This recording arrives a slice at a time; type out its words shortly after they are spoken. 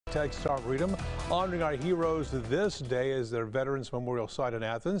Texas Arboretum, honoring our heroes this day as their Veterans Memorial Site in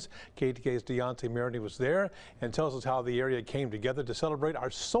Athens. KTK's Deontay Maroney was there and tells us how the area came together to celebrate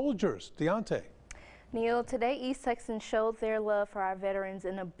our soldiers. Deontay. Neil, today East Texans showed their love for our veterans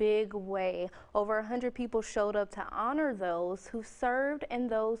in a big way. Over 100 people showed up to honor those who served and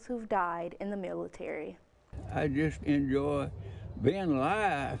those who've died in the military. I just enjoy being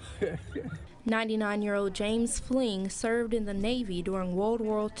alive. 99-year-old James Fling served in the Navy during World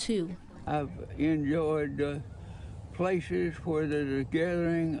War II. I've enjoyed places where there's a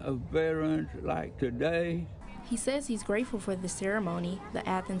gathering of veterans like today. He says he's grateful for the ceremony the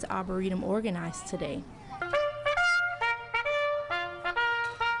Athens Arboretum organized today.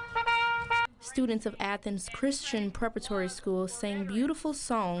 Students of Athens Christian Preparatory School sang beautiful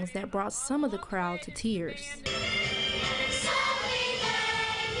songs that brought some of the crowd to tears.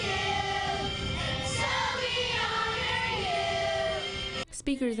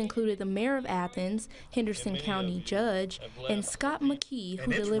 Speakers included the mayor of Athens, Henderson County Judge, and Scott McKee,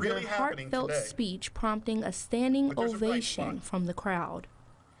 who delivered a heartfelt speech prompting a standing ovation from the crowd.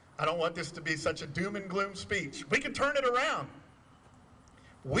 I don't want this to be such a doom and gloom speech. We can turn it around.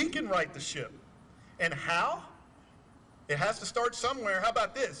 We can right the ship. And how? It has to start somewhere. How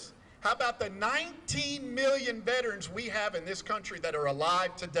about this? How about the 19 million veterans we have in this country that are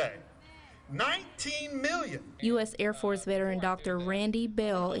alive today? 19 million. U.S. Air Force veteran Dr. Randy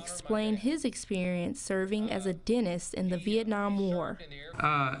Bell explained his experience serving as a dentist in the Vietnam War.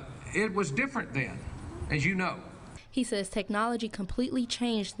 It was different then, as you know. He says technology completely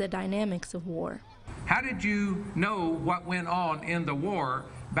changed the dynamics of war. How did you know what went on in the war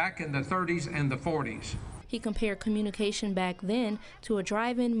back in the 30s and the 40s? He compared communication back then to a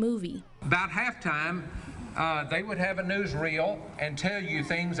drive-in movie. About halftime, they would have a newsreel and tell you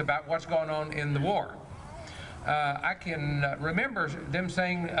things about what's going on in the war. I can remember them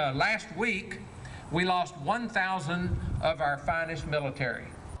saying last week we lost 1,000 of our finest military.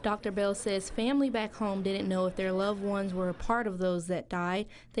 Dr. Bell says family back home didn't know if their loved ones were a part of those that died.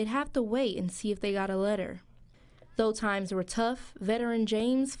 They'd have to wait and see if they got a letter. Though times were tough, veteran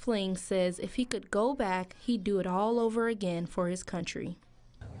James Fling says if he could go back, he'd do it all over again for his country.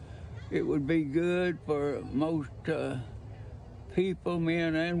 It would be good for most people,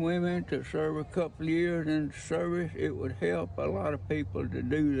 men and women, to serve a couple years in service. It would help a lot of people to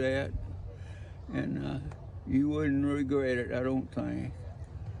do that, and you wouldn't regret it, I don't think.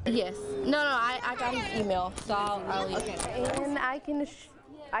 Yes. No, I got his email, so I'll leave it. And I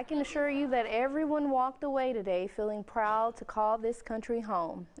can assure you that everyone walked away today feeling proud to call this country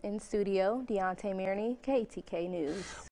home. In studio, Deontay Maroney, KTK News.